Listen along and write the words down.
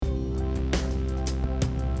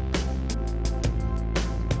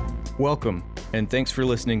Welcome, and thanks for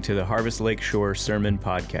listening to the Harvest Lakeshore Sermon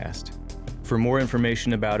Podcast. For more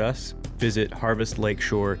information about us, visit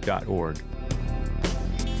harvestlakeshore.org.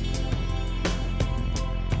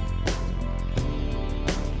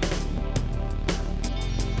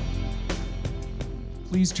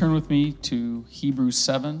 Please turn with me to Hebrews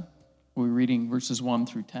 7. We're reading verses 1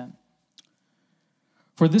 through 10.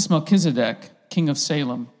 For this Melchizedek, king of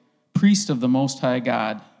Salem, priest of the Most High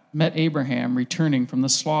God, met Abraham returning from the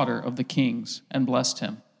slaughter of the kings and blessed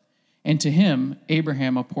him. And to him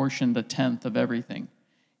Abraham apportioned a tenth of everything.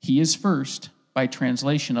 He is first, by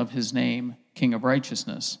translation of his name, King of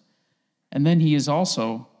Righteousness. And then he is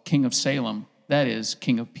also King of Salem, that is,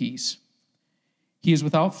 King of Peace. He is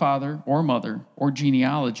without father or mother or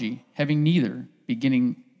genealogy, having neither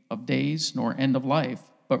beginning of days nor end of life,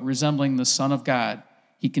 but resembling the Son of God,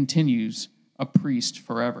 he continues a priest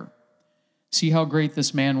forever. See how great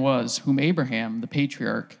this man was, whom Abraham, the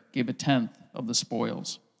patriarch, gave a tenth of the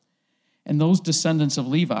spoils. And those descendants of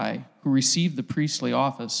Levi, who received the priestly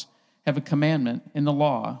office, have a commandment in the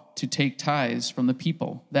law to take tithes from the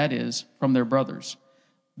people, that is, from their brothers,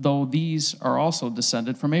 though these are also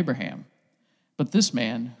descended from Abraham. But this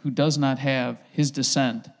man, who does not have his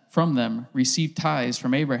descent from them, received tithes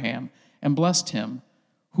from Abraham and blessed him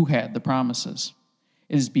who had the promises.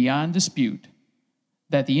 It is beyond dispute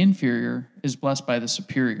that the inferior is blessed by the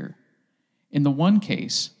superior. In the one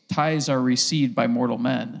case, tithes are received by mortal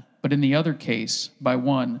men, but in the other case, by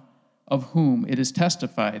one of whom it is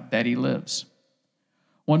testified that he lives.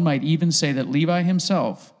 One might even say that Levi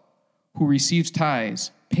himself, who receives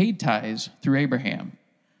tithes, paid tithes through Abraham,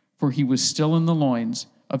 for he was still in the loins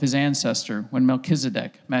of his ancestor when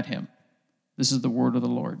Melchizedek met him. This is the word of the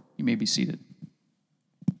Lord. You may be seated.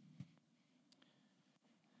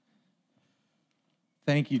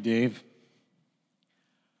 Thank you, Dave.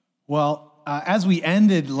 Well, as we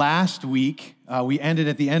ended last week, we ended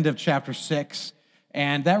at the end of chapter 6,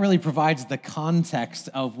 and that really provides the context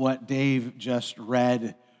of what Dave just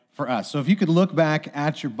read for us. So if you could look back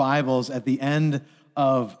at your Bibles at the end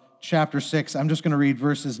of chapter 6, I'm just going to read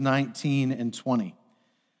verses 19 and 20.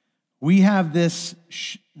 We have this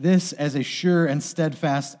as a sure and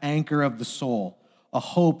steadfast anchor of the soul, a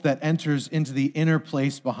hope that enters into the inner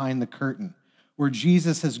place behind the curtain, where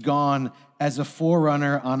Jesus has gone as a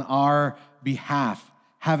forerunner on our behalf,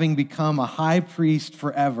 having become a high priest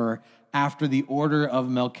forever after the order of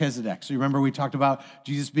Melchizedek. So you remember we talked about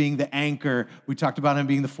Jesus being the anchor. We talked about him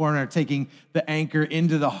being the forerunner, taking the anchor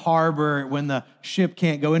into the harbor when the ship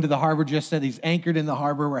can't go into the harbor just yet. He's anchored in the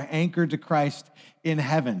harbor. We're anchored to Christ in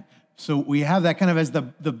heaven. So we have that kind of as the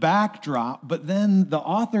backdrop, but then the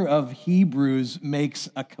author of Hebrews makes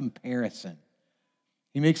a comparison.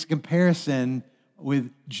 He makes a comparison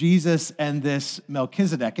with Jesus and this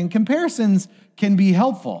Melchizedek. And comparisons can be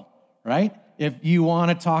helpful, right? If you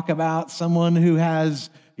want to talk about someone who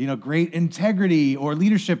has, great integrity or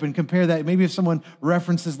leadership and compare that, maybe if someone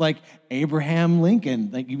references like Abraham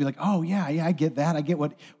Lincoln, like you'd be like, oh yeah, I get that. I get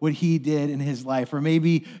what he did in his life. Or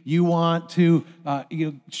maybe you want to,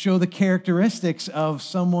 show the characteristics of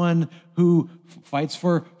someone who fights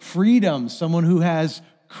for freedom, someone who has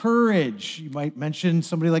courage. You might mention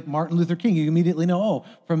somebody like Martin Luther King. You immediately know,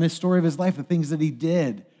 from his story of his life, the things that he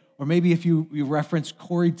did. Or maybe if you reference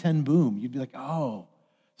Corrie ten Boom, you'd be like, oh,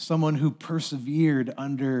 someone who persevered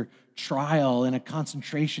under trial in a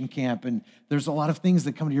concentration camp. And there's a lot of things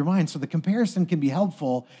that come to your mind. So the comparison can be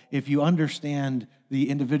helpful if you understand the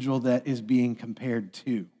individual that is being compared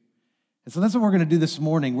to. And so that's what we're going to do this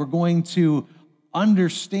morning. We're going to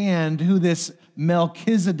understand who this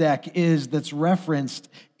Melchizedek is that's referenced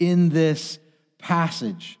in this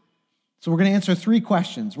passage. So we're going to answer three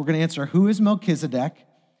questions. We're going to answer, who is Melchizedek?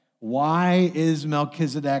 Why is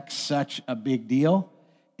Melchizedek such a big deal?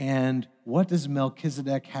 And what does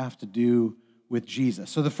Melchizedek have to do with Jesus?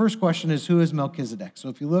 So the first question is, who is Melchizedek? So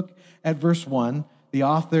if you look at verse 1, the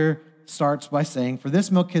author starts by saying, for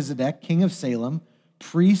this Melchizedek, king of Salem,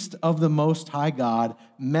 priest of the Most High God,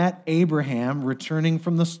 met Abraham returning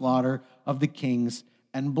from the slaughter of the kings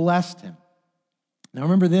and blessed him. Now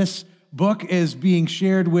remember, this book is being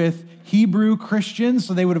shared with Hebrew Christians,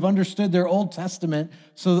 so they would have understood their Old Testament.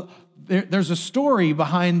 So there's a story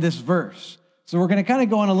behind this verse. So we're going to kind of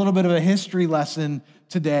go on a little bit of a history lesson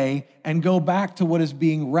today and go back to what is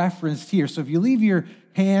being referenced here. So if you leave your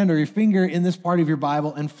hand or your finger in this part of your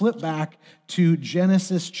Bible and flip back to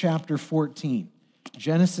Genesis chapter 14.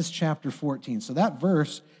 Genesis chapter 14. So that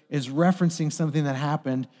verse is referencing something that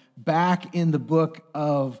happened back in the book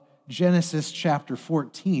of Genesis chapter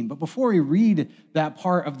 14. But before we read that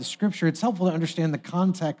part of the scripture, it's helpful to understand the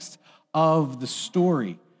context of the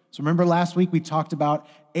story. So remember last week we talked about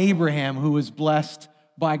Abraham, who was blessed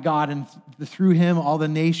by God, and through him all the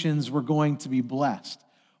nations were going to be blessed.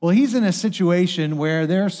 Well, he's in a situation where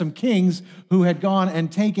there are some kings who had gone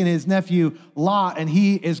and taken his nephew Lot, and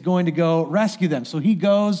he is going to go rescue them. So he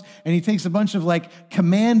goes and he takes a bunch of like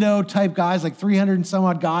commando type guys, like 300 and some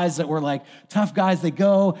odd guys that were like tough guys. They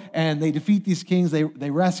go and they defeat these kings. They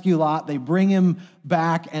rescue Lot. They bring him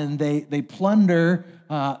back and they plunder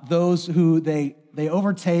those who they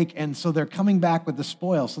overtake. And so they're coming back with the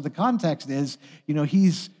spoil. So the context is,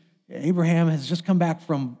 Abraham has just come back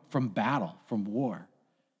from battle, from war.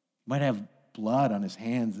 Might have blood on his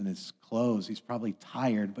hands and his clothes. He's probably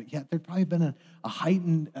tired, but yet there'd probably been a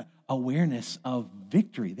heightened awareness of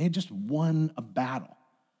victory. They had just won a battle.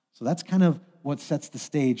 So that's kind of what sets the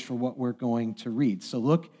stage for what we're going to read. So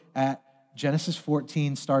look at Genesis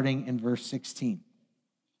 14, starting in verse 16.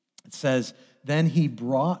 It says, "Then he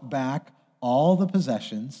brought back all the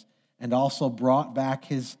possessions and also brought back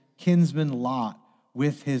his kinsman Lot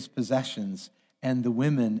with his possessions and the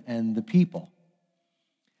women and the people.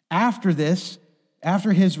 After this,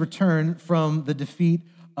 after his return from the defeat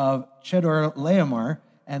of Chedorlaomer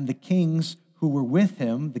and the kings who were with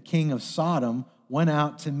him, the king of Sodom, went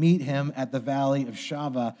out to meet him at the valley of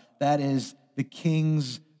Shaveh, that is the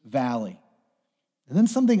king's valley." And then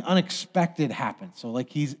something unexpected happens. So like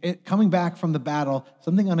he's coming back from the battle,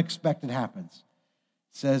 something unexpected happens.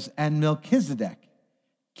 It says, "And Melchizedek,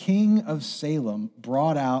 king of Salem,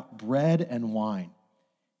 brought out bread and wine.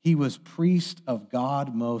 He was priest of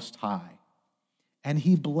God Most High. And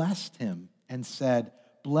he blessed him and said,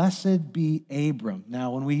 'Blessed be Abram.'" Now,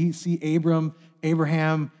 when we see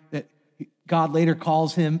Abraham, that God later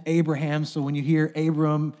calls him Abraham. So when you hear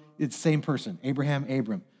Abram, it's the same person, Abraham.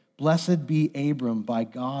 "Blessed be Abram by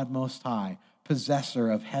God Most High, possessor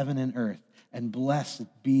of heaven and earth. And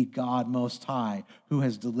blessed be God Most High, who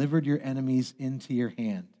has delivered your enemies into your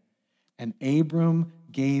hand. And Abram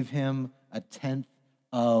gave him a tenth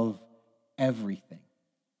of everything."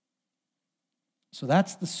 So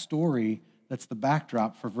that's the story, that's the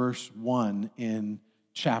backdrop for verse 1 in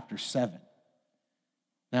chapter 7.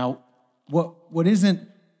 Now, what isn't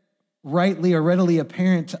rightly or readily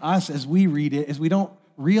apparent to us as we read it is we don't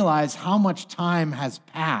realize how much time has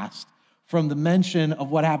passed from the mention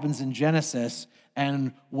of what happens in Genesis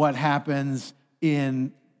and what happens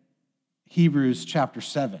in Hebrews chapter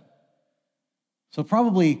 7. So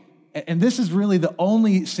probably, and this is really the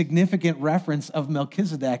only significant reference of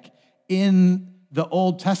Melchizedek in the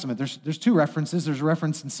Old Testament. There's two references. There's a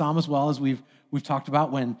reference in Psalm as well, as we've talked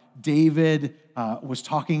about when David was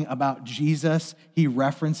talking about Jesus. He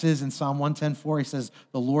references in Psalm 110:4, he says,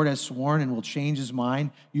 "The Lord has sworn and will change his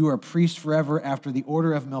mind. You are a priest forever after the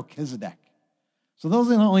order of Melchizedek." So those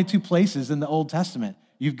are the only two places in the Old Testament.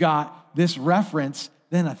 You've got this reference,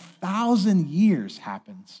 then 1,000 years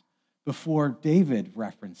happens before David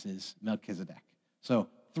references Melchizedek. So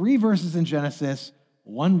 3 verses in Genesis,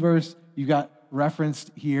 1 verse you got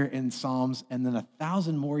referenced here in Psalms, and then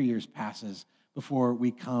 1,000 more years passes before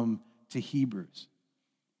we come to Hebrews.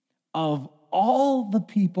 Of all the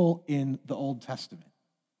people in the Old Testament,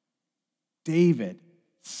 David,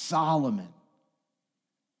 Solomon,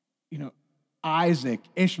 Isaac,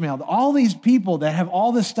 Ishmael, all these people that have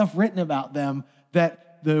all this stuff written about them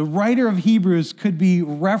that the writer of Hebrews could be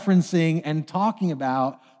referencing and talking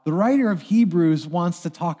about, the writer of Hebrews wants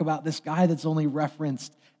to talk about this guy that's only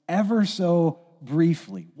referenced ever so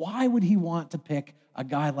briefly. Why would he want to pick a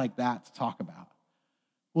guy like that to talk about?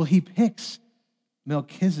 Well, he picks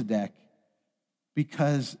Melchizedek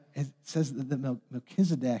because it says that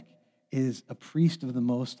Melchizedek is a priest of the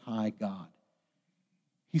Most High God.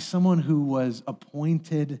 He's someone who was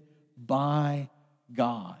appointed by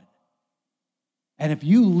God. And if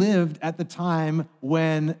you lived at the time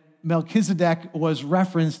when Melchizedek was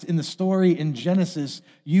referenced in the story in Genesis,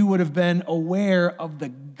 you would have been aware of the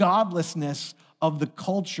godlessness of the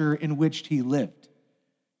culture in which he lived.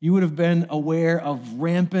 You would have been aware of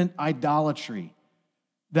rampant idolatry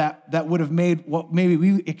that would have made what maybe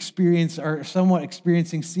we experience or somewhat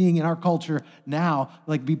experiencing, seeing in our culture now,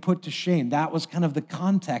 like be put to shame. That was kind of the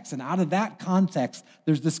context. And out of that context,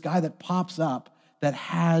 there's this guy that pops up that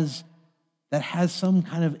has some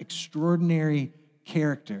kind of extraordinary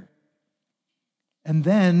character. And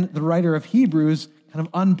then the writer of Hebrews kind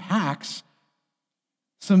of unpacks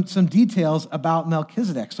some details about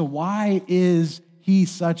Melchizedek. So why is he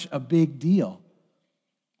such a big deal?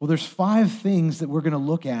 Well, there's 5 things that we're going to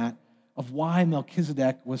look at of why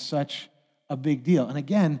Melchizedek was such a big deal. And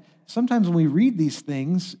again, sometimes when we read these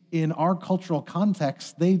things in our cultural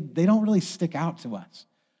context, they don't really stick out to us,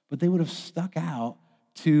 but they would have stuck out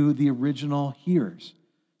to the original hearers.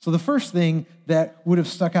 So the first thing that would have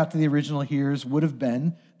stuck out to the original hearers would have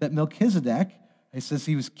been that Melchizedek, it says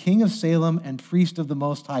he was king of Salem and priest of the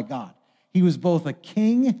Most High God. He was both a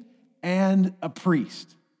king and a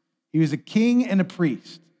priest. He was a king and a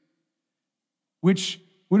priest, which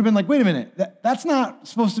would have been like, wait a minute, that's not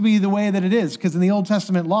supposed to be the way that it is, because in the Old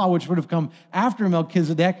Testament law, which would have come after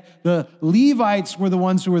Melchizedek, the Levites were the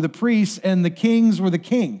ones who were the priests and the kings were the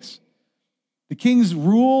kings. The kings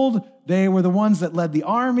ruled, they were the ones that led the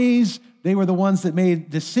armies, they were the ones that made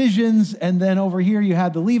decisions, and then over here you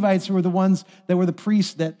had the Levites who were the ones that were the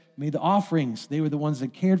priests that made the offerings. They were the ones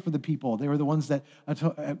that cared for the people. They were the ones that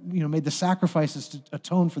made the sacrifices to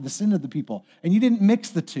atone for the sin of the people. And you didn't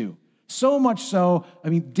mix the two. So much so,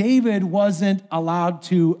 David wasn't allowed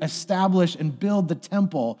to establish and build the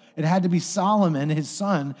temple. It had to be Solomon, his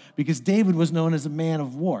son, because David was known as a man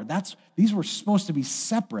of war. These were supposed to be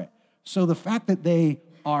separate. So the fact that they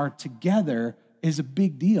are together is a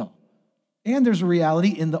big deal. And there's a reality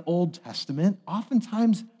in the Old Testament.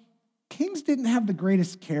 Oftentimes, kings didn't have the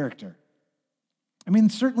greatest character.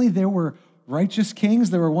 Certainly there were righteous kings.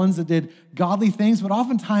 There were ones that did godly things, but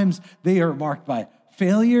oftentimes they are marked by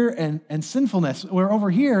failure and sinfulness. Where over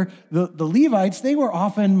here, the Levites, they were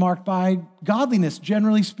often marked by godliness,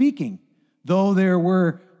 generally speaking. Though there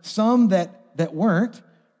were some that weren't.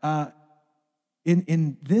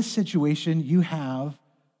 In this situation, you have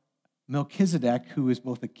Melchizedek, who is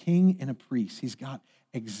both a king and a priest. He's got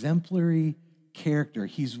exemplary character.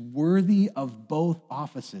 He's worthy of both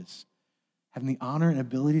offices, having the honor and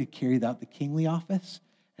ability to carry out the kingly office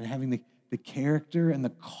and having the character and the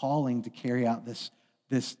calling to carry out this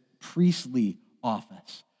priestly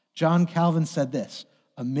office. John Calvin said this,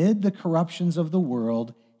 amid the corruptions of the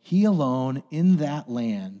world, he alone in that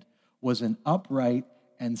land was an upright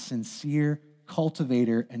and sincere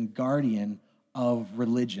cultivator and guardian of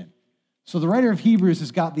religion. So the writer of Hebrews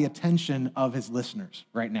has got the attention of his listeners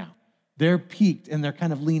right now. They're piqued and they're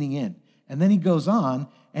kind of leaning in. And then he goes on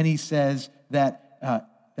and he says that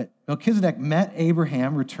Melchizedek met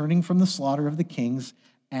Abraham returning from the slaughter of the kings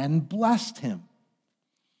and blessed him.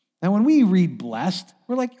 Now, when we read blessed,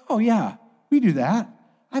 we're like, oh yeah, we do that.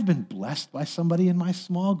 I've been blessed by somebody in my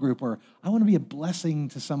small group, or I want to be a blessing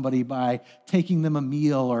to somebody by taking them a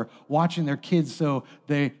meal or watching their kids so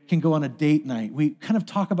they can go on a date night. We kind of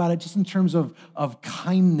talk about it just in terms of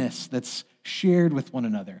kindness that's shared with one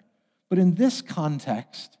another. But in this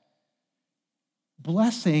context,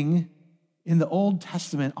 blessing in the Old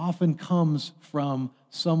Testament often comes from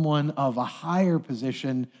someone of a higher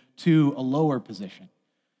position to a lower position.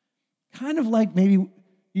 Kind of like maybe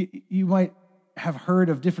you might have heard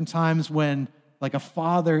of different times when like a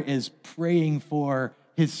father is praying for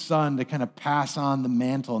his son to kind of pass on the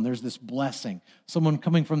mantle, and there's this blessing. Someone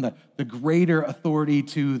coming from the greater authority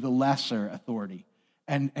to the lesser authority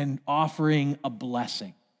and offering a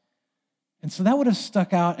blessing. And so that would have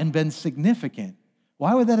stuck out and been significant.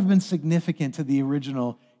 Why would that have been significant to the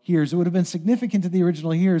original hearers? It would have been significant to the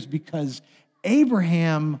original hearers because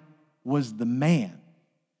Abraham was the man.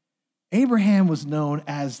 Abraham was known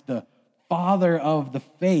as the father of the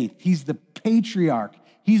faith. He's the patriarch.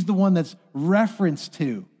 He's the one that's referenced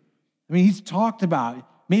to. He's talked about.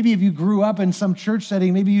 Maybe if you grew up in some church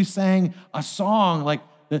setting, maybe you sang a song like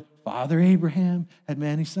the Father Abraham had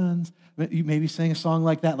many sons. You maybe sang a song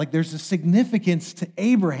like that. Like there's a significance to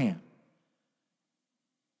Abraham.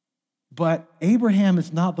 But Abraham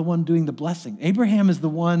is not the one doing the blessing. Abraham is the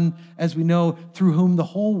one, as we know, through whom the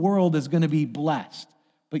whole world is going to be blessed.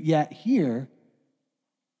 But yet here,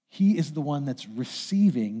 he is the one that's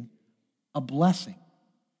receiving a blessing.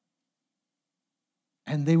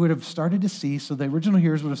 And they would have started to see, so the original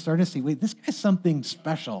hearers would have started to see, wait, this guy's something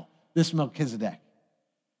special, this Melchizedek.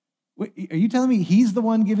 Wait, are you telling me he's the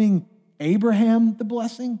one giving Abraham the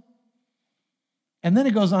blessing? And then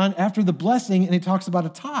it goes on after the blessing, and it talks about a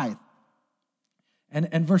tithe.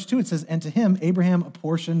 And verse 2, it says, and to him, Abraham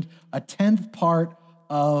apportioned a 10th part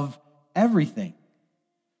of everything.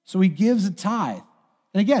 So he gives a tithe.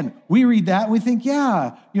 And again, we read that, we think,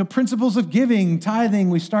 principles of giving, tithing,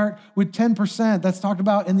 we start with 10%. That's talked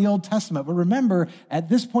about in the Old Testament. But remember, at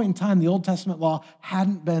this point in time, the Old Testament law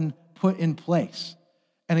hadn't been put in place.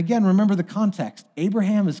 And again, remember the context.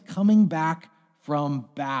 Abraham is coming back from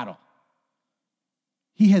battle.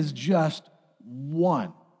 He has just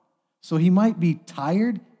won. So he might be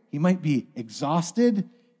tired, he might be exhausted,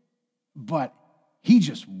 but he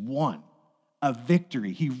just won a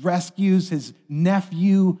victory. He rescues his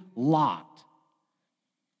nephew Lot.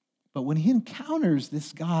 But when he encounters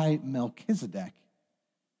this guy Melchizedek,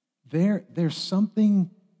 there's something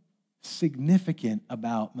significant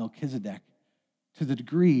about Melchizedek to the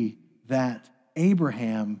degree that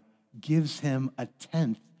Abraham gives him a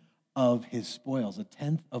tenth of his spoils, a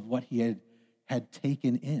tenth of what he had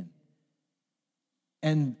taken in.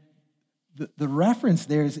 And the reference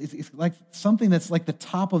there is it's like something that's like the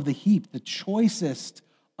top of the heap, the choicest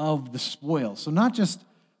of the spoils. So not just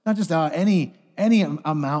any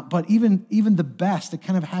amount, but even the best. It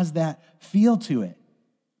kind of has that feel to it.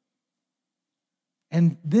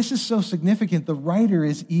 And this is so significant, the writer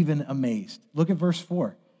is even amazed. Look at verse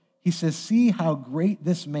 4. He says, "See how great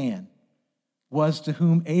this man was, to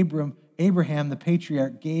whom Abraham, the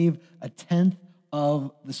patriarch, gave a tenth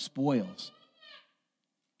of the spoils."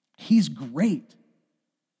 He's great.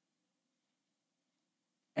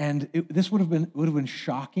 And this would have been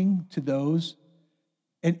shocking to those.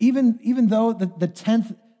 And even though the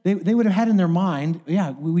tenth, they would have had in their mind,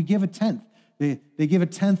 yeah, we give a tenth. They give a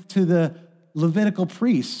tenth to the Levitical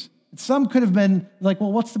priests. Some could have been like,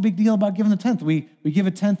 well, what's the big deal about giving the tenth? We give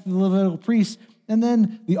a tenth to the Levitical priests. And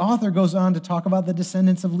then the author goes on to talk about the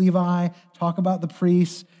descendants of Levi, talk about the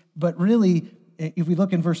priests. But really, if we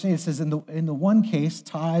look in verse 8, it says, in the one case,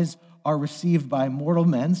 tithes are received by mortal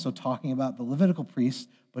men, so talking about the Levitical priests,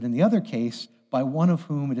 but in the other case, by one of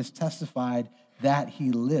whom it is testified that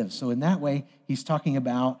he lives. So in that way, he's talking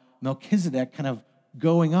about Melchizedek kind of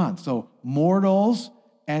going on. So mortals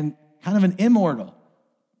and kind of an immortal.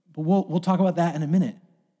 But we'll talk about that in a minute.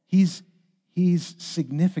 He's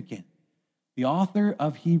significant. The author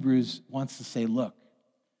of Hebrews wants to say, look,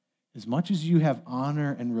 as much as you have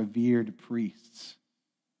honor and revered priests,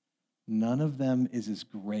 none of them is as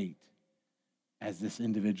great as this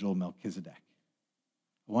individual Melchizedek.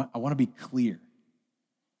 I want to be clear.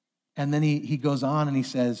 And then he goes on and he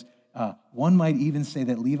says, one might even say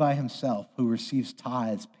that Levi himself, who receives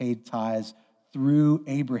tithes, paid tithes through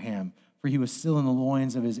Abraham, for he was still in the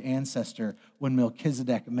loins of his ancestor when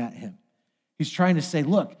Melchizedek met him. He's trying to say,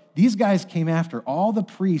 look, these guys came after all the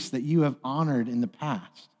priests that you have honored in the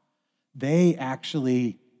past. They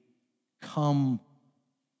actually come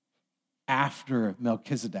after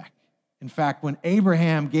Melchizedek. In fact, when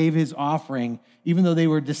Abraham gave his offering, even though they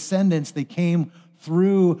were descendants, they came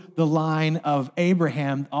through the line of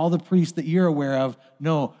Abraham, all the priests that you're aware of.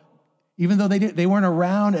 No, even though they weren't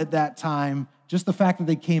around at that time, just the fact that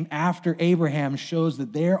they came after Abraham shows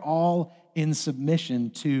that they're all in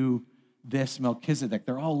submission to this Melchizedek.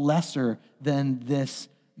 They're all lesser than this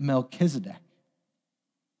Melchizedek.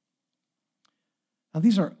 Now,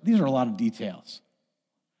 these are a lot of details.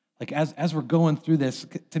 Like as we're going through this,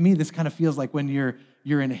 to me, this kind of feels like when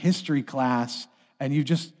you're in a history class and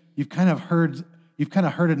you've kind of heard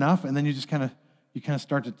enough, and then you kind of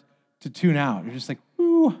start to tune out. You're just like,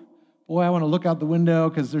 ooh, boy, I want to look out the window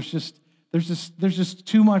because there's just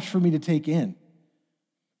too much for me to take in.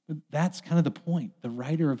 But that's kind of the point. The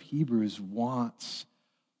writer of Hebrews wants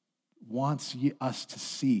us to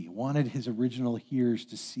see, wanted his original hearers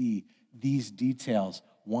to see these details,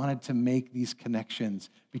 wanted to make these connections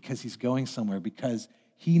because he's going somewhere, because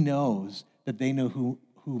he knows that they know who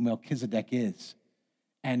Melchizedek is.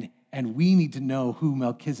 And we need to know who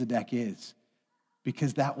Melchizedek is,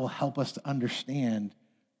 because that will help us to understand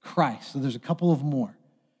Christ. So there's a couple of more.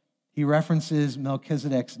 He references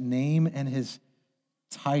Melchizedek's name and his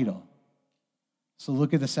title. So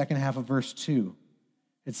look at the second half of verse 2.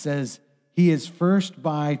 It says, he is first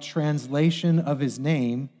by translation of his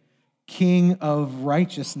name, King of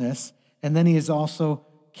righteousness, and then he is also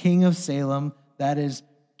King of Salem, that is,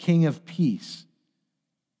 King of peace.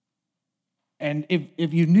 And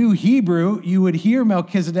if you knew Hebrew, you would hear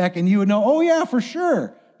Melchizedek and you would know, oh yeah, for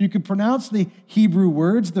sure. You could pronounce the Hebrew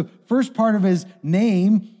words. The first part of his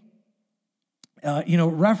name,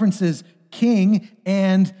 references king,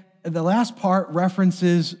 and the last part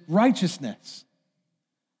references righteousness.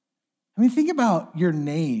 I mean, think about your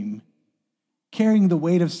name carrying the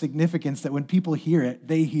weight of significance that when people hear it,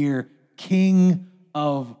 they hear King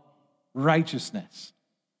of righteousness.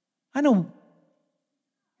 I know,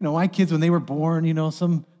 my kids, when they were born,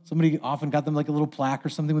 somebody often got them like a little plaque or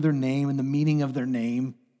something with their name and the meaning of their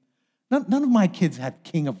name. None of my kids had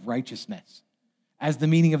King of righteousness as the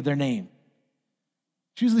meaning of their name.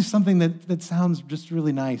 It's usually something that sounds just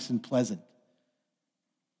really nice and pleasant.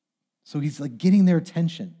 So he's like getting their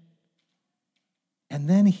attention. And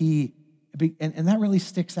then and that really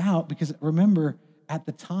sticks out because remember, at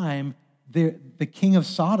the time, the king of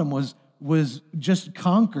Sodom was just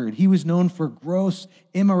conquered. He was known for gross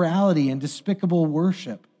immorality and despicable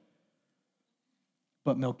worship.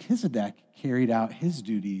 But Melchizedek carried out his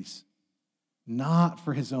duties not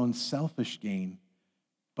for his own selfish gain,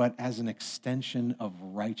 but as an extension of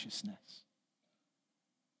righteousness.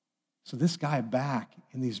 So this guy back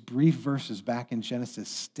in these brief verses back in Genesis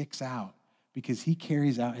sticks out because he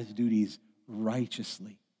carries out his duties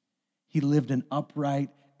righteously. He lived an upright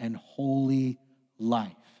and holy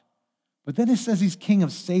life. But then it says he's king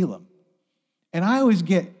of Salem. And I always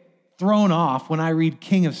get thrown off when I read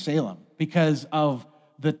king of Salem because of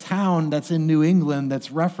the town that's in New England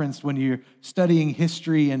that's referenced when you're studying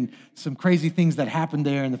history and some crazy things that happened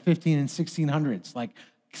there in the 15 and 1600s. Like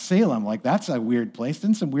Salem, like that's a weird place.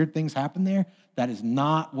 Didn't some weird things happen there? That is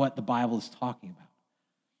not what the Bible is talking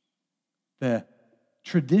about.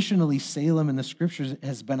 Traditionally, Salem in the scriptures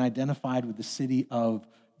has been identified with the city of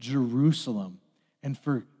Jerusalem, and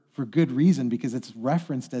for good reason, because it's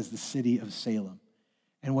referenced as the city of Salem.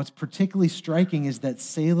 And what's particularly striking is that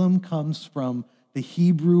Salem comes from the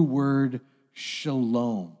Hebrew word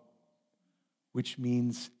shalom, which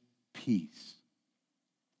means peace.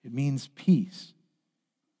 It means peace,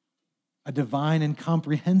 a divine and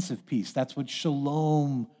comprehensive peace. That's what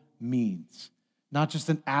shalom means. Not just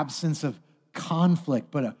an absence of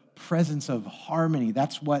conflict, but a presence of harmony.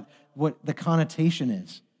 That's what the connotation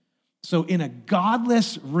is. So in a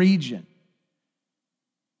godless region,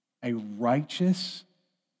 a righteous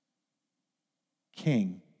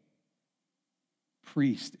king,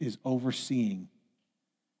 priest is overseeing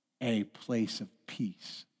a place of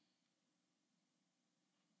peace.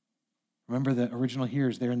 Remember, the original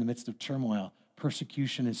hearers, they're in the midst of turmoil.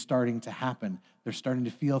 Persecution is starting to happen. They're starting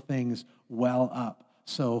to feel things well up.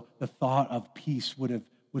 So the thought of peace would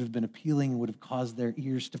have been appealing, would have caused their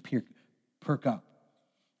ears to perk up.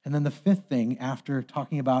 And then the fifth thing, after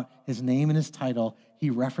talking about his name and his title, he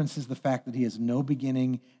references the fact that he has no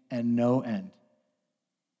beginning and no end.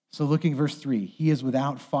 So looking at verse 3, he is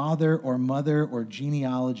without father or mother or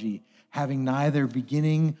genealogy, having neither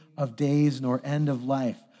beginning of days nor end of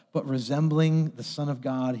life, but resembling the Son of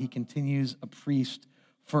God, he continues a priest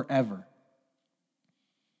forever.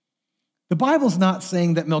 The Bible's not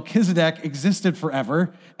saying that Melchizedek existed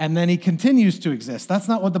forever and then he continues to exist. That's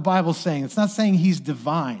not what the Bible's saying. It's not saying he's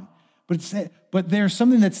divine. But there's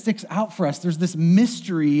something that sticks out for us. There's this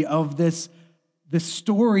mystery of this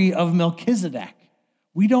story of Melchizedek.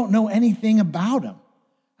 We don't know anything about him.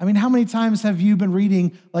 I mean, how many times have you been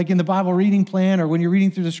reading, like in the Bible reading plan or when you're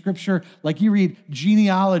reading through the scripture, like you read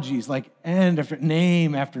genealogies, like end after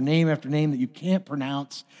name after name after name that you can't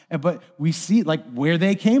pronounce, but we see like where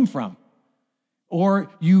they came from.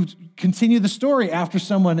 Or you continue the story after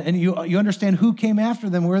someone and you understand who came after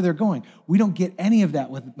them, where they're going. We don't get any of that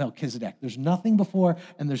with Melchizedek. There's nothing before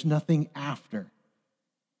and there's nothing after.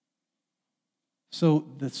 So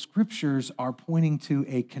the scriptures are pointing to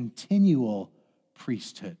a continual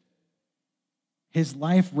priesthood. His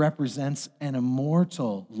life represents an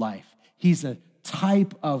immortal life. He's a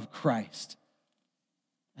type of Christ.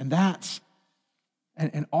 And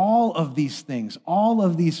all of these things, all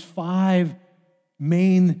of these five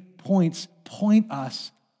main points point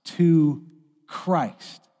us to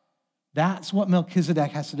Christ. That's what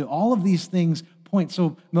Melchizedek has to do. All of these things point.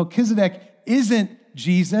 So Melchizedek isn't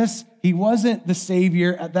Jesus. He wasn't the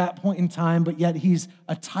Savior at that point in time, but yet he's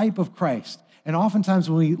a type of Christ. And oftentimes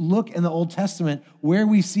when we look in the Old Testament, where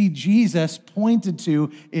we see Jesus pointed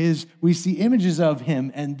to is we see images of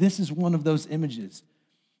him, and this is one of those images.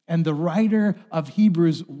 And the writer of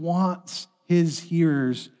Hebrews wants his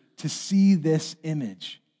hearers to see this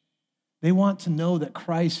image. They want to know that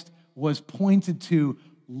Christ was pointed to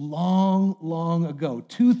long, long ago,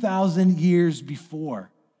 2,000 years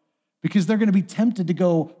before, because they're going to be tempted to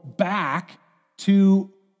go back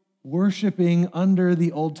to worshiping under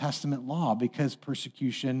the Old Testament law because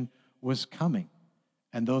persecution was coming.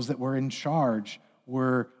 And those that were in charge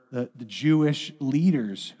were the Jewish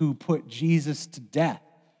leaders who put Jesus to death.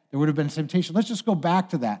 There would have been temptation. Let's just go back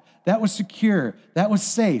to that. That was secure. That was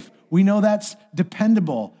safe. We know that's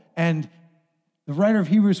dependable. And the writer of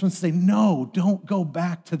Hebrews wants to say, no, don't go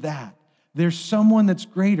back to that. There's someone that's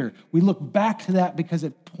greater. We look back to that because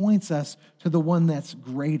it points us to the one that's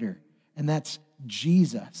greater, and that's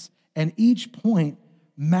Jesus. And each point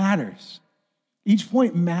matters. Each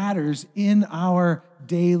point matters in our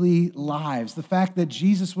daily lives. The fact that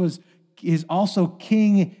Jesus is also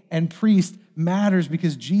king and priest matters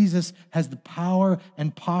because Jesus has the power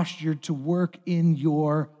and posture to work in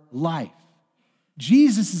your life.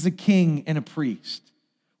 Jesus is a king and a priest.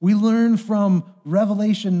 We learn from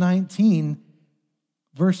Revelation 19,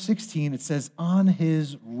 verse 16, it says, on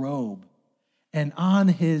his robe and on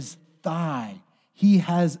his thigh, he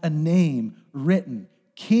has a name written,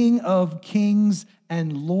 King of Kings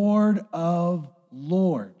and Lord of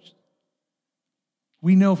Lords.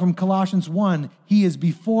 We know from Colossians 1, he is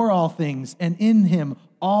before all things, and in him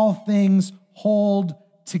all things hold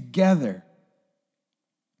together.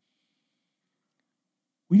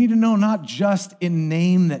 We need to know not just in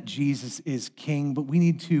name that Jesus is king, but we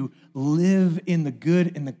need to live in the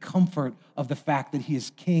good and the comfort of the fact that he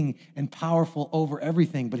is king and powerful over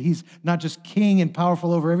everything. But he's not just king and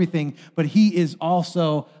powerful over everything, but he is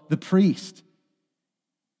also the priest.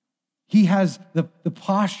 He has the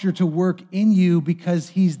posture to work in you because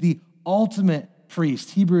he's the ultimate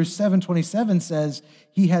priest. Hebrews 7:27 says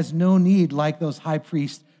he has no need, like those high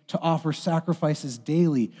priests, to offer sacrifices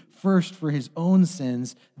daily, first for his own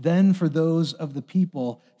sins, then for those of the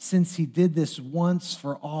people, since he did this once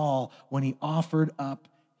for all when he offered up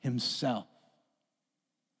himself.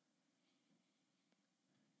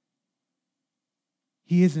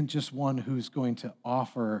 He isn't just one who's going to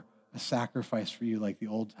offer a sacrifice for you like the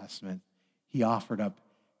Old Testament. He offered up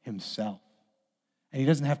himself. And he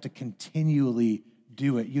doesn't have to continually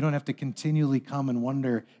do it. You don't have to continually come and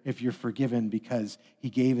wonder if you're forgiven because he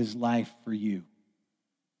gave his life for you.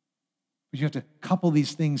 But you have to couple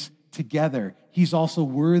these things together. He's also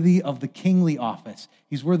worthy of the kingly office.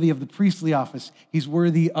 He's worthy of the priestly office. He's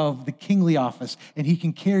worthy of the kingly office. And he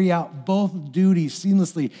can carry out both duties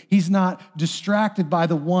seamlessly. He's not distracted by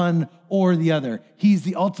the one or the other. He's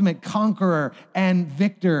the ultimate conqueror and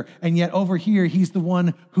victor. And yet over here, he's the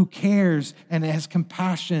one who cares and has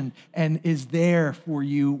compassion and is there for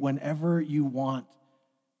you whenever you want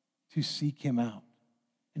to seek him out.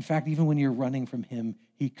 In fact, even when you're running from him,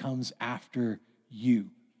 he comes after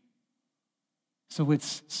you. So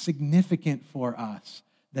it's significant for us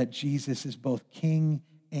that Jesus is both king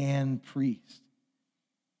and priest.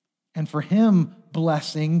 And for him,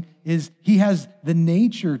 blessing is he has the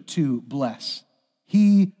nature to bless.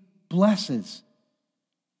 He blesses.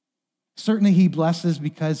 Certainly he blesses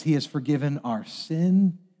because he has forgiven our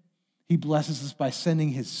sin. He blesses us by sending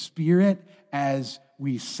his Spirit as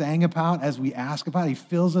we sang about, as we ask about. He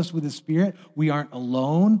fills us with his Spirit. We aren't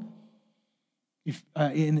alone.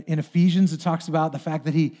 In Ephesians, it talks about the fact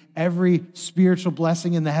that every spiritual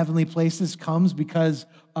blessing in the heavenly places comes because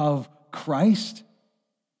of Christ.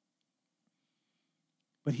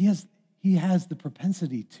 But he has the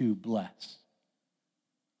propensity to bless.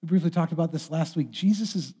 We briefly talked about this last week.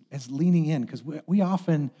 Jesus is leaning in because we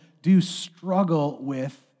often do struggle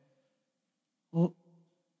with, well,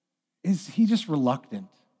 is he just reluctant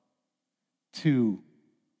to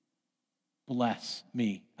bless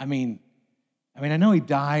me? I mean, I know he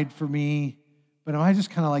died for me, but am I just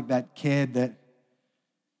kind of like that kid that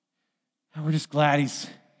we're just glad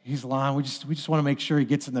he's alive? We just want to make sure he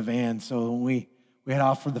gets in the van. So when we head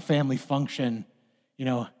off for the family function,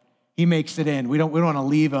 he makes it in. We don't want to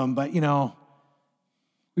leave him, but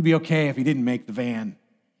we'd be okay if he didn't make the van.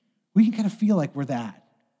 We can kind of feel like we're that.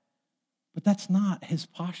 But that's not his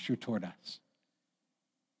posture toward us.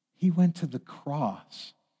 He went to the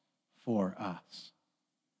cross for us.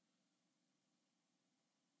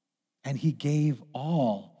 And he gave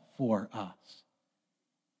all for us.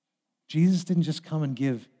 Jesus didn't just come and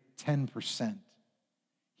give 10%.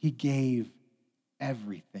 He gave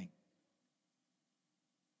everything.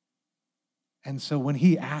 And so when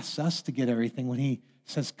he asks us to get everything, when he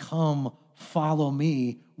says, come, follow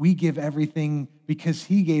me, we give everything because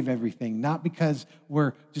he gave everything, not because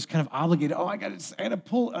we're just kind of obligated. Oh, I got to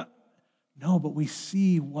pull. No, but we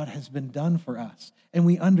see what has been done for us. And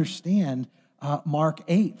we understand Mark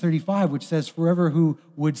 8:35, which says, "Forever who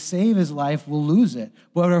would save his life will lose it.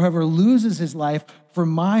 But whoever loses his life for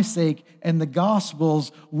my sake and the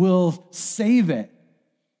gospel's will save it."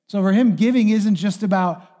 So for him, giving isn't just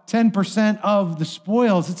about 10% of the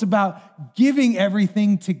spoils. It's about giving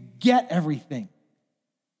everything to get everything.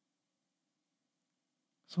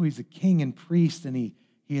 So he's a king and priest, and he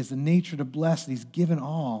has the nature to bless, and he's given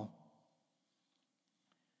all.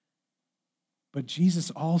 But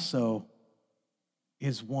Jesus also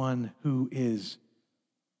is one who is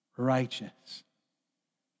righteous.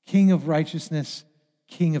 King of righteousness,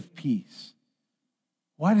 king of peace.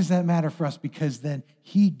 Why does that matter for us? Because then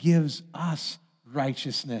he gives us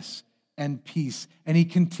righteousness and peace. And he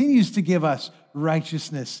continues to give us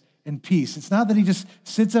righteousness and peace. It's not that he just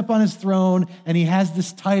sits up on his throne and he has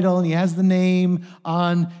this title and he has the name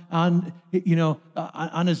on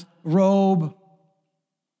his robe.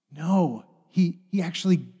 No, he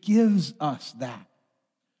actually gives us that.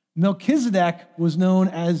 Melchizedek was known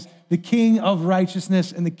as the king of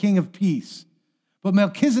righteousness and the king of peace. But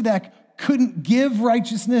Melchizedek couldn't give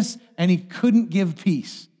righteousness and he couldn't give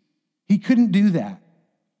peace. He couldn't do that.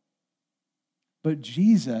 But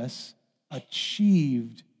Jesus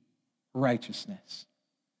achieved righteousness.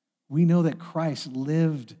 We know that Christ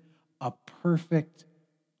lived a perfect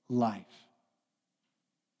life.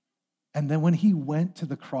 And then when he went to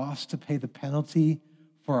the cross to pay the penalty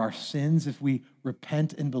for our sins, if we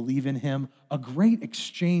repent and believe in him, a great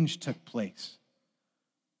exchange took place.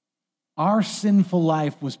 Our sinful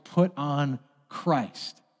life was put on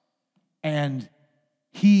Christ, and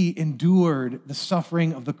he endured the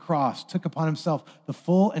suffering of the cross, took upon himself the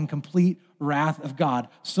full and complete wrath of God,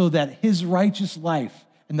 so that his righteous life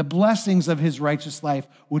and the blessings of his righteous life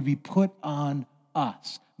would be put on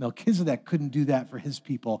us. Melchizedek couldn't do that for his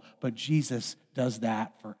people, but Jesus does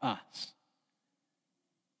that for us.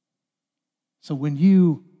 So when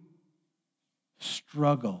you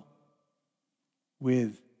struggle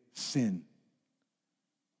with sin,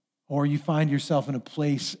 or you find yourself in a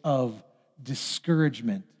place of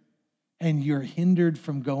discouragement and you're hindered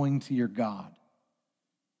from going to your God,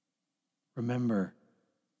 remember,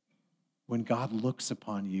 when God looks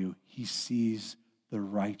upon you, he sees the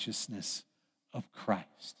righteousness of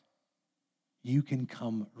Christ. You can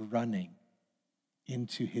come running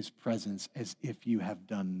into his presence as if you have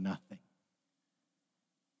done nothing.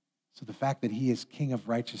 So the fact that he is King of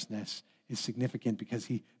righteousness is significant because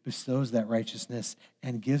he bestows that righteousness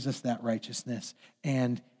and gives us that righteousness,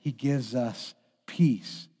 and he gives us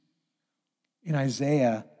peace. In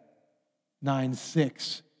Isaiah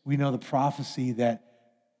 9:6, we know the prophecy that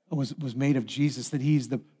was made of Jesus, that he's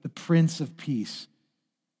the Prince of Peace.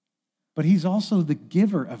 But he's also the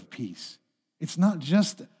giver of peace. It's not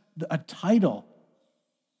just a title.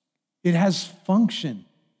 It has function.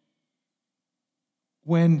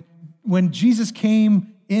 When Jesus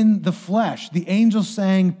came in the flesh, the angels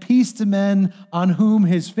sang, "Peace to men on whom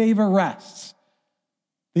his favor rests."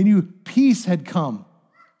 They knew peace had come.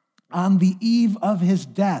 On the eve of his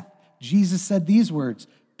death, Jesus said these words,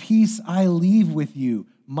 "Peace I leave with you,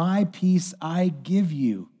 my peace I give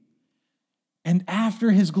you." And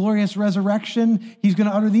after his glorious resurrection, he's going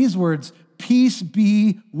to utter these words, "Peace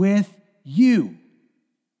be with you."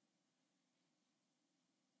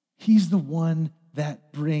 He's the one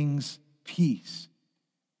that brings peace.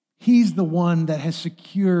 He's the one that has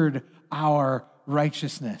secured our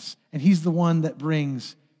righteousness, and he's the one that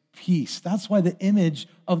brings peace. That's why the image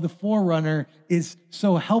of the forerunner is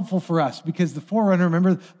so helpful for us, because the forerunner,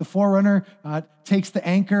 remember, the forerunner takes the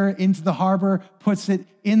anchor into the harbor, puts it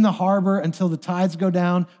in the harbor until the tides go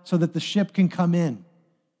down so that the ship can come in.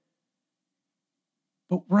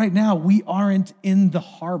 But right now, we aren't in the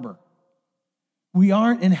harbor. We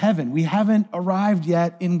aren't in heaven. We haven't arrived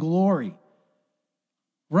yet in glory.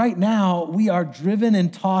 Right now, we are driven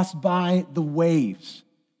and tossed by the waves.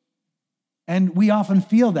 And we often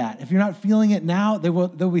feel that. If you're not feeling it now, there'll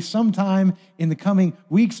be some time in the coming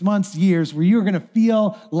weeks, months, years where you're going to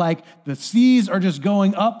feel like the seas are just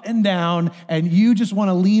going up and down and you just want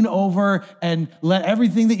to lean over and let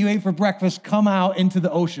everything that you ate for breakfast come out into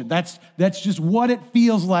the ocean. That's just what it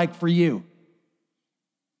feels like for you.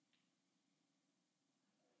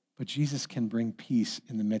 But Jesus can bring peace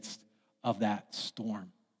in the midst of that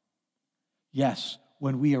storm. Yes,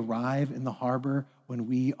 when we arrive in the harbor, when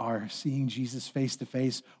we are seeing Jesus face to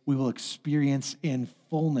face, we will experience in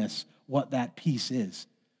fullness what that peace is.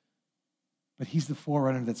 But he's the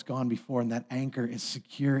forerunner that's gone before, and that anchor is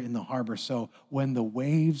secure in the harbor. So when the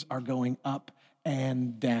waves are going up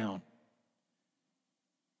and down,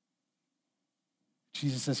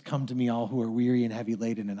 Jesus says, "Come to me, all who are weary and heavy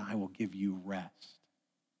laden, and I will give you rest."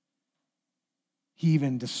 He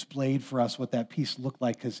even displayed for us what that peace looked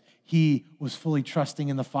like because he was fully trusting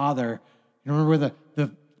in the Father. You remember where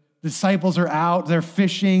the disciples are out, they're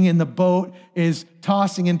fishing, and the boat is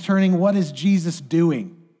tossing and turning. What is Jesus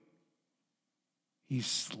doing? He's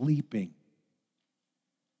sleeping.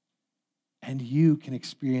 And you can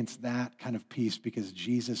experience that kind of peace because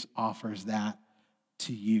Jesus offers that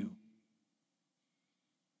to you.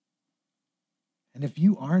 And if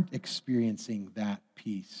you aren't experiencing that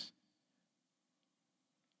peace,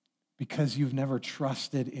 because you've never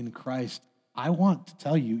trusted in Christ, I want to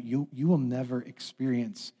tell you, you will never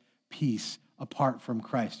experience peace apart from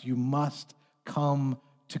Christ. You must come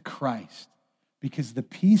to Christ because the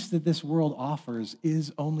peace that this world offers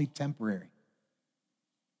is only temporary.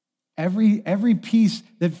 Every peace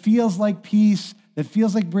that feels like peace, that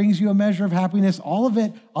feels like brings you a measure of happiness, all of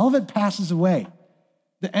it passes away.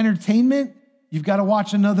 The entertainment, you've got to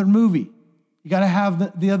watch another movie. You got to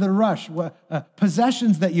have the other rush.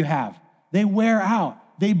 Possessions that you have, they wear out,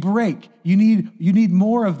 they break. You need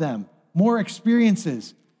more of them, more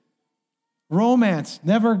experiences. Romance,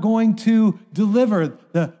 never going to deliver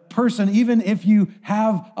the person. Even if you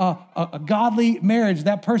have a godly marriage,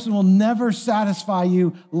 that person will never satisfy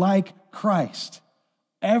you like Christ.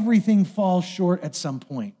 Everything falls short at some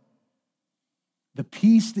point. The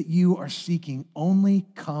peace that you are seeking only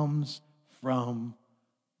comes from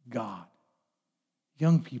God.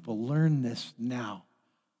 Young people, learn this now.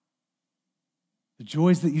 The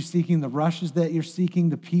joys that you're seeking, the rushes that you're seeking,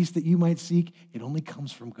 the peace that you might seek, it only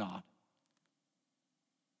comes from God.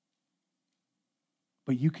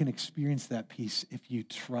 But you can experience that peace if you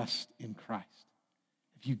trust in Christ,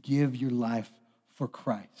 if you give your life for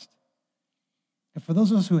Christ. And for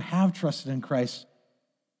those of us who have trusted in Christ,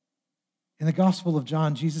 in the Gospel of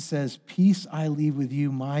John, Jesus says, "Peace I leave with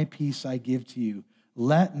you, my peace I give to you.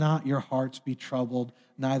 Let not your hearts be troubled,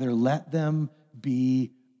 neither let them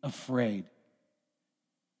be afraid."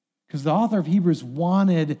 Because the author of Hebrews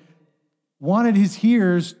wanted his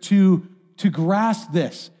hearers to grasp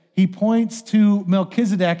this. He points to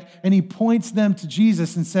Melchizedek and he points them to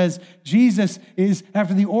Jesus and says, Jesus is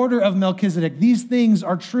after the order of Melchizedek. These things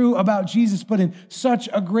are true about Jesus, but in such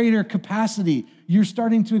a greater capacity. You're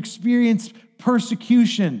starting to experience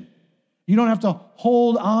persecution. You don't have to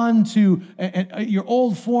hold on to your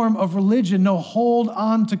old form of religion. No, hold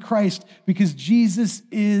on to Christ because Jesus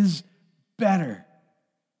is better.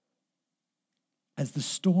 As the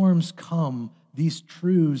storms come, these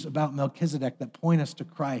truths about Melchizedek that point us to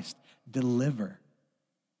Christ deliver.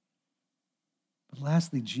 But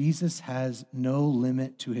lastly, Jesus has no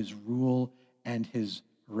limit to his rule and his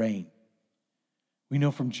reign. We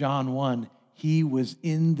know from John 1, he was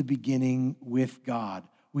in the beginning with God.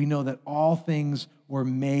 We know that all things were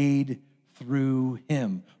made through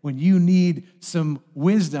him. When you need some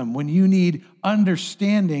wisdom, when you need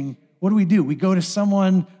understanding, what do? We go to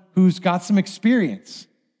someone who's got some experience.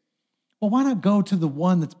 Well, why not go to the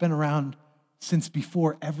one that's been around since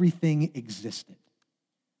before everything existed?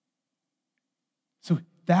 So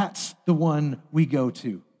that's the one we go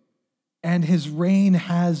to. And his reign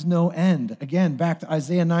has no end. Again, back to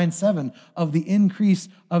Isaiah 9:7, of the increase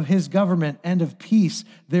of his government and of peace,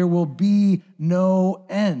 there will be no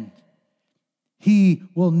end. He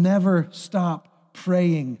will never stop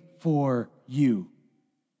praying for you.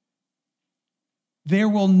 There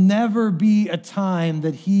will never be a time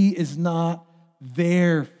that he is not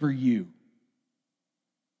there for you.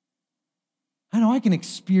 I know I can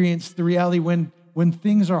experience the reality when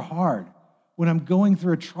things are hard, when I'm going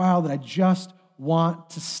through a trial that I just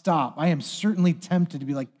want to stop. I am certainly tempted to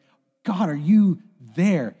be like, God, are you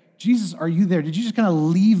there? Jesus, are you there? Did you just kind of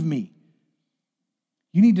leave me?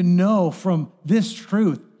 You need to know from this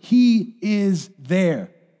truth, he is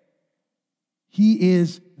there. He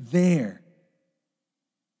is there.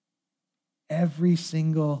 Every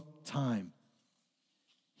single time.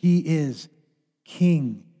 He is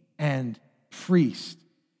king and priest.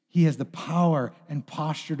 He has the power and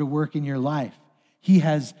posture to work in your life. He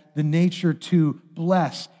has the nature to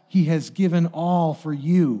bless. He has given all for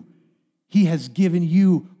you. He has given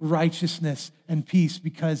you righteousness and peace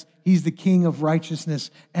because he's the king of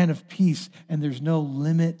righteousness and of peace, and there's no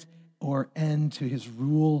limit or end to his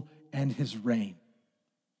rule and his reign.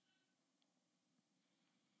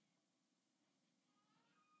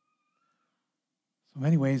 So in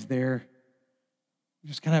many ways there, we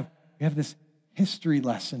have this history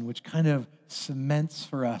lesson which kind of cements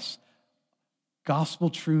for us gospel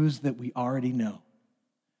truths that we already know.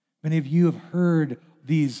 Many of you have heard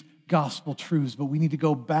these gospel truths, but we need to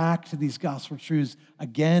go back to these gospel truths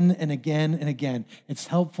again and again and again. It's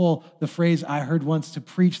helpful, the phrase I heard once, to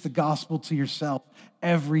preach the gospel to yourself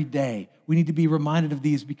every day. We need to be reminded of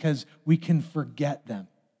these because we can forget them.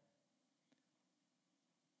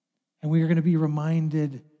 And we are going to be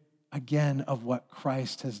reminded again of what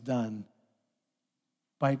Christ has done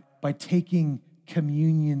by taking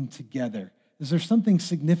communion together. Is there something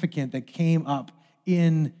significant that came up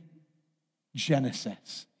in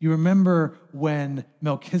Genesis? You remember when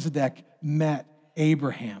Melchizedek met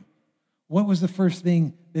Abraham. What was the first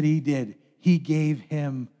thing that he did? He gave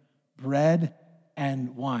him bread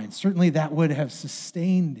and wine. Certainly that would have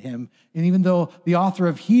sustained him. And even though the author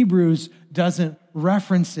of Hebrews doesn't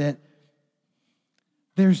reference it,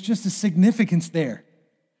 there's just a significance there.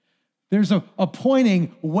 There's a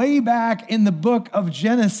pointing way back in the book of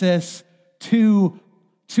Genesis to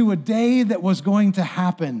a day that was going to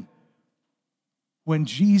happen when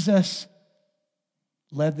Jesus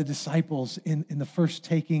led the disciples in the first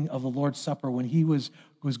taking of the Lord's Supper, when he was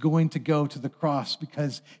going to go to the cross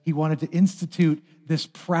because he wanted to institute this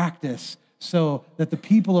practice so that the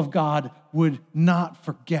people of God would not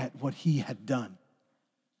forget what he had done.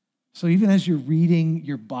 So even as you're reading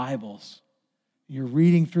your Bibles, you're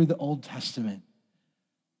reading through the Old Testament,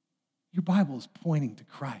 your Bible is pointing to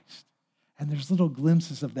Christ. And there's little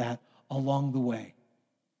glimpses of that along the way.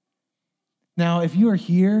 Now, if you are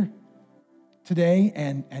here today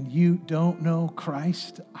and you don't know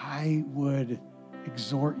Christ, I would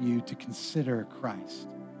exhort you to consider Christ,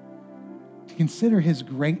 to consider his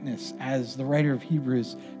greatness, as the writer of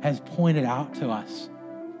Hebrews has pointed out to us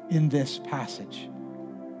in this passage.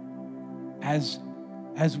 As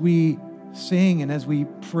we sing and as we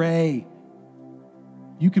pray,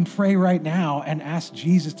 you can pray right now and ask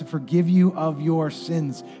Jesus to forgive you of your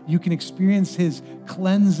sins. You can experience his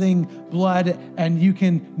cleansing blood, and you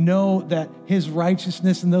can know that his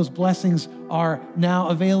righteousness and those blessings are now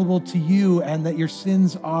available to you, and that your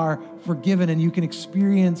sins are forgiven, and you can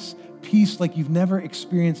experience peace like you've never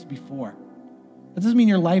experienced before. That doesn't mean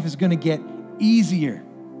your life is going to get easier,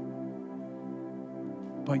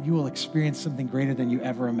 but you will experience something greater than you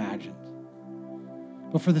ever imagined.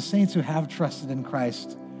 But for the saints who have trusted in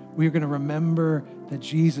Christ, we are going to remember that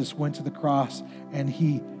Jesus went to the cross and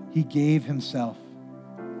he gave himself.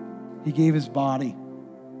 He gave his body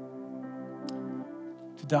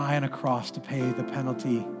to die on a cross to pay the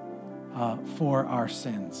penalty for our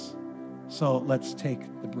sins. So let's take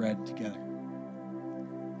the bread together.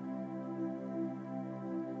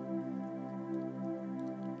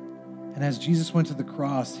 And as Jesus went to the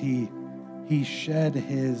cross, he shed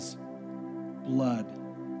his blood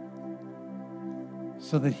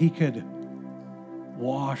so that he could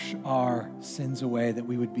wash our sins away, that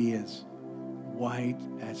we would be as white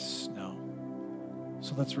as snow.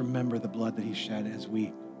 So let's remember the blood that he shed as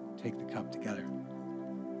we take the cup together.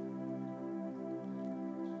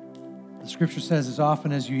 The scripture says, as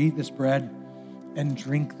often as you eat this bread and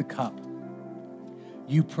drink the cup,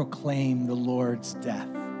 you proclaim the Lord's death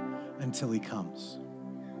until he comes.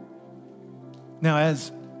 Now,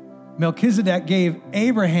 as Melchizedek gave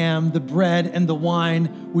Abraham the bread and the wine,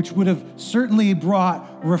 which would have certainly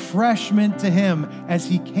brought refreshment to him as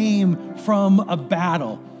he came from a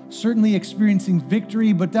battle, certainly experiencing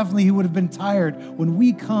victory, but definitely he would have been tired. When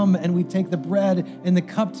we come and we take the bread and the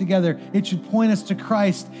cup together, it should point us to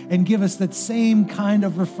Christ and give us that same kind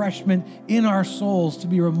of refreshment in our souls, to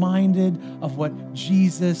be reminded of what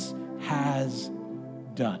Jesus has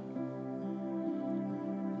done.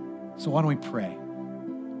 So why don't we pray?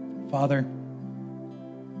 Father,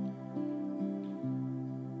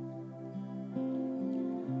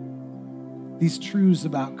 these truths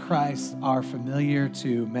about Christ are familiar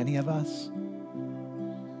to many of us,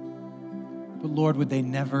 but Lord, would they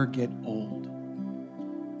never get old?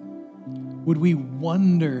 Would we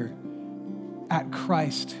wonder at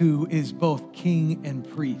Christ, who is both King and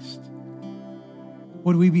priest?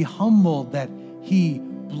 Would we be humbled that he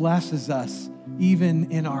blesses us even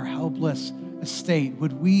in our helpless estate?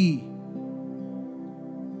 Would we,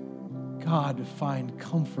 God, find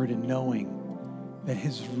comfort in knowing that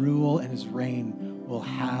his rule and his reign will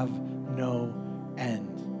have no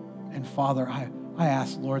end? And Father, I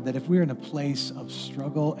ask, Lord, that if we're in a place of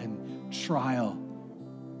struggle and trial,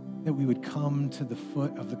 that we would come to the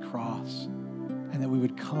foot of the cross, and that we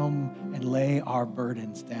would come and lay our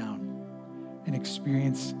burdens down and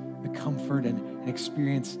experience the comfort and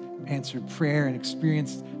experience answered prayer and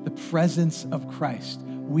experience the presence of Christ.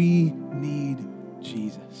 We need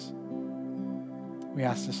Jesus. We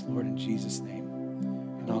ask this, Lord, in Jesus' name.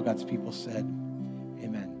 And all God's people said,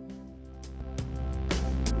 amen.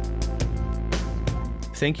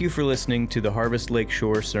 Thank you for listening to the Harvest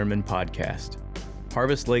Lakeshore Sermon Podcast.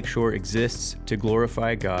 Harvest Lakeshore exists to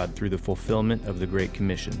glorify God through the fulfillment of the Great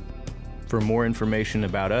Commission. For more information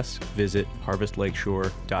about us, visit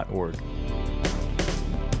harvestlakeshore.org.